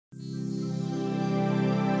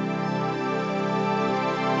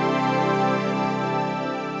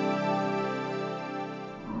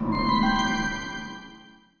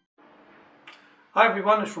Hi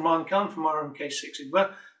everyone, it's Raman Khan from RMK Six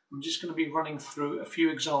Sigma. I'm just going to be running through a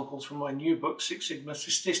few examples from my new book, Six Sigma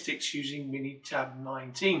Statistics, using Minitab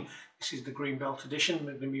 19. This is the green belt edition.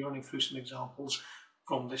 We're going to be running through some examples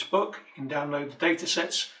from this book. You can download the data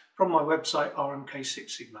sets from my website, RMK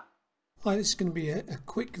Six Sigma. Hi, this is going to be a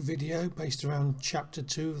quick video based around chapter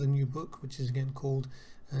 2 of the new book, which is again called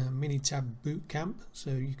Minitab Boot Camp.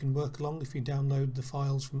 So you can work along if you download the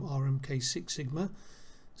files from RMK Six Sigma.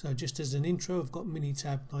 So just as an intro, I've got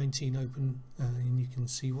Minitab 19 open and you can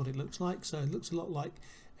see what it looks like. So it looks a lot like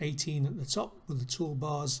 18 at the top with the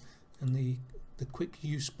toolbars and the quick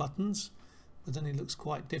use buttons, but then it looks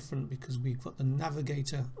quite different because we've got the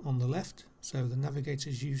Navigator on the left. So the Navigator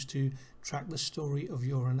is used to track the story of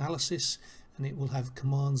your analysis, and it will have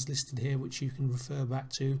commands listed here which you can refer back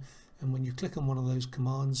to, and when you click on one of those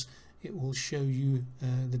commands it will show you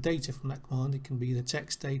the data from that command. It can be the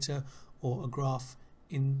text data or a graph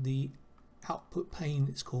in the output pane,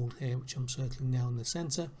 it's called here, which I'm circling now in the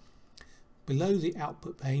center. Below the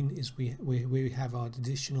output pane is where we have our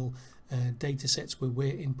additional data sets where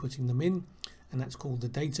we're inputting them in, and that's called the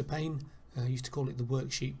data pane. I used to call it the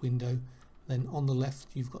worksheet window. Then on the left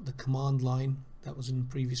you've got the command line, that was in the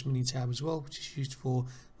previous Minitab as well, which is used for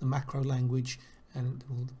the macro language, and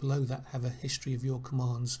below that have a history of your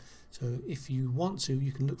commands. So if you want to,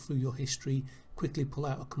 you can look through your history, quickly pull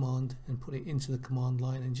out a command and put it into the command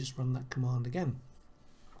line and just run that command again.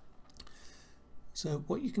 So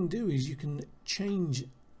what you can do is you can change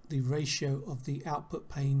the ratio of the output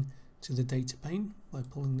pane to the data pane by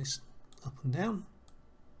pulling this up and down,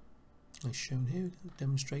 as shown here,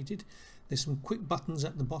 demonstrated. There's some quick buttons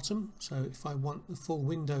at the bottom, so if I want the full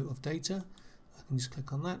window of data, I can just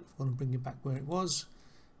click on that. If I want to bring it back where it was,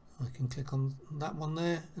 I can click on that one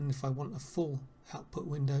there, and if I want a full output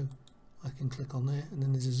window, I can click on there. And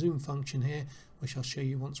then there's a zoom function here, which I'll show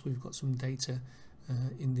you once we've got some data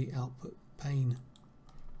in the output pane.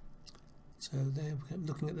 So there,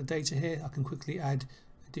 looking at the data here, I can quickly add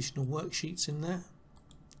additional worksheets in there.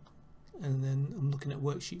 And then I'm looking at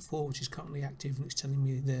worksheet 4, which is currently active, and it's telling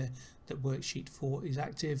me there that worksheet 4 is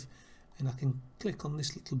active. And I can click on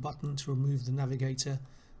this little button to remove the Navigator,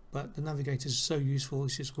 but the Navigator is so useful,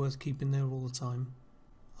 it's just worth keeping there all the time.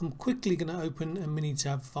 I'm quickly going to open a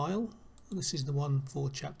Minitab file. This is the one for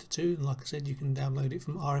chapter 2, and like I said, you can download it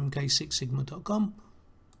from rmk6sigma.com.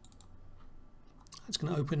 It's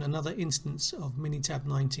going to open another instance of Minitab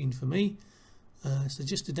 19 for me. So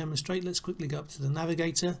just to demonstrate, let's quickly go up to the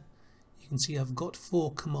Navigator. You can see I've got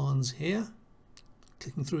 4 commands here.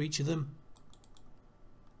 Clicking through each of them,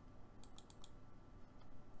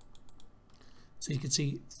 so you can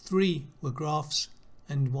see 3 were graphs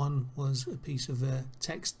and 1 was a piece of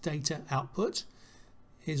text data output.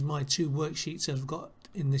 Here's my 2 worksheets that I've got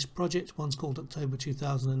in this project. One's called October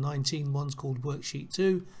 2019, one's called Worksheet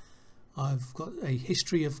 2. I've got a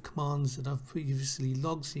history of commands that I've previously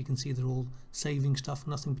logged, so you can see they're all saving stuff,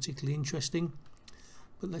 nothing particularly interesting.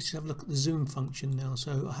 But let's just have a look at the zoom function now.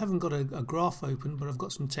 So I haven't got a graph open, but I've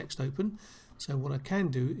got some text open. So what I can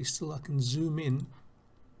do is still I can zoom in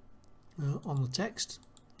on the text.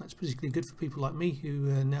 That's particularly good for people like me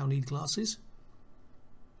who now need glasses.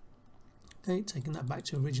 Okay, taking that back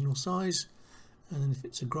to original size, and then if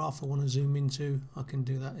it's a graph I want to zoom into, I can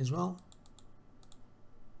do that as well.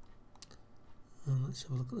 And let's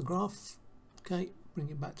have a look at the graph. Okay, bring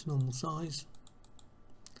it back to normal size.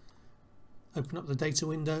 Open up the data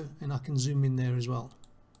window and I can zoom in there as well.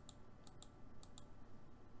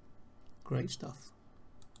 Great stuff.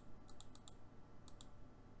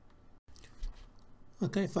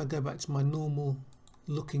 Okay, if I go back to my normal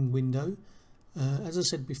looking window, as I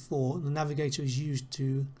said before, the Navigator is used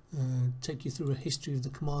to take you through a history of the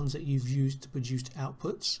commands that you've used to produce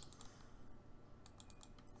outputs.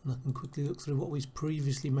 And I can quickly look through what we've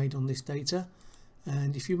previously made on this data.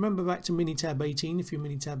 And if you remember back to Minitab 18, if you're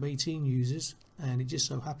Minitab 18 users, and it just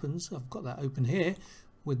so happens I've got that open here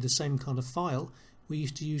with the same kind of file, we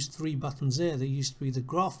used to use 3 buttons there. There used to be the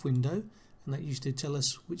graph window, and that used to tell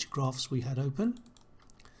us which graphs we had open.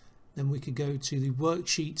 Then we could go to the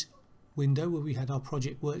worksheet window where we had our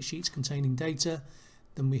project worksheets containing data.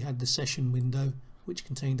 Then we had the session window which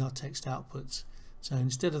contained our text outputs. So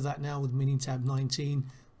instead of that, now with Minitab 19,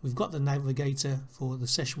 we've got the Navigator for the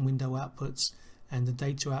session window outputs and the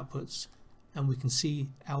data outputs, and we can see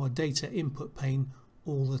our data input pane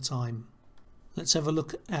all the time. Let's have a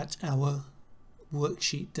look at our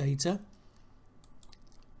worksheet data.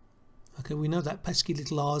 Okay, we know that pesky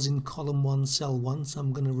little R is in column 1, cell 1, so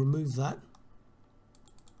I'm going to remove that.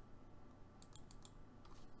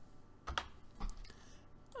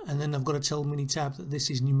 And then I've got to tell Minitab that this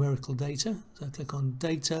is numerical data. So I click on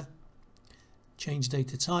Data, change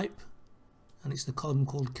data type, and it's the column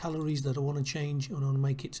called calories that I want to change, and I want to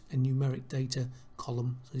make it a numeric data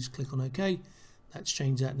column. So just click on OK. That's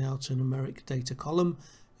changed that now to a numeric data column.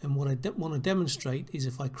 And what I want to demonstrate is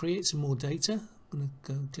if I create some more data, I'm going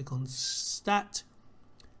to go click on Stat,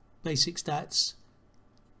 Basic Stats,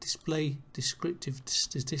 Display Descriptive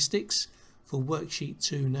Statistics for Worksheet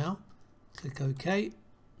 2 now. Click OK.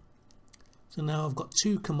 So now I've got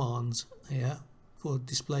two commands here for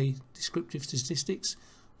display descriptive statistics.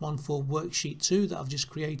 One for Worksheet 2 that I've just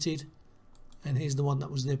created, and here's the one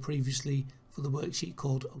that was there previously for the worksheet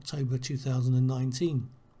called October 2019.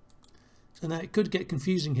 So now it could get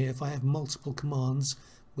confusing here if I have multiple commands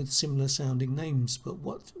with similar sounding names, but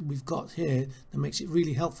what we've got here that makes it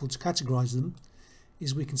really helpful to categorize them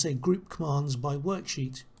is we can say group commands by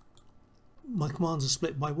worksheet. My commands are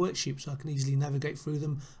split by worksheet, so I can easily navigate through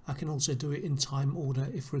them. I can also do it in time order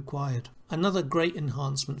if required. Another great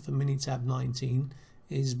enhancement for Minitab 19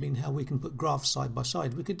 has been how we can put graphs side by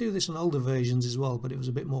side. We could do this on older versions as well, but it was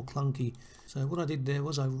a bit more clunky. So what I did there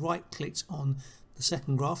was I right clicked on the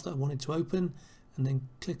second graph that I wanted to open, and then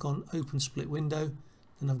click on Open Split Window,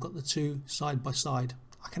 and I've got the two side by side.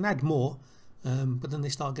 I can add more, but then they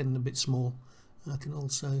start getting a bit small. I can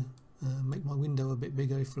also make my window a bit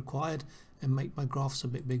bigger if required, and make my graphs a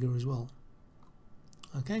bit bigger as well.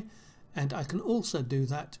 Okay, and I can also do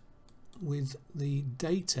that with the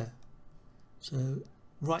data. So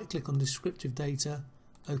right click on descriptive data,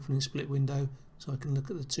 open and split window, so I can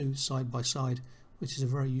look at the two side by side, which is a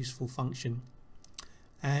very useful function.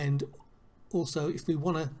 And also if we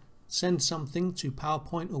want to send something to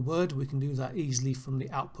PowerPoint or Word, we can do that easily from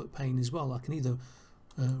the output pane as well. I can either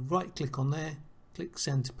right click on there, click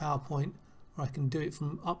send to PowerPoint, or I can do it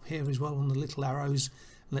from up here as well on the little arrows.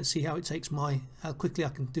 And let's see how it takes how quickly I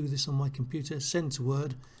can do this on my computer. Send to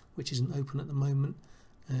Word, which isn't open at the moment,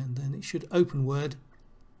 and then it should open Word.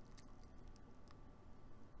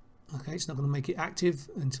 Okay, it's not going to make it active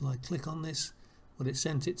until I click on this, but it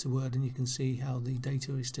sent it to Word, and you can see how the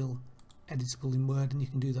data is still editable in Word, and you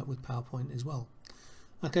can do that with PowerPoint as well.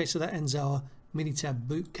 Okay, so that ends our Minitab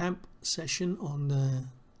Boot Camp session on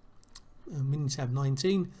Minitab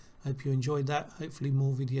 19. Hope you enjoyed that. Hopefully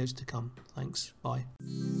more videos to come. Thanks. Bye.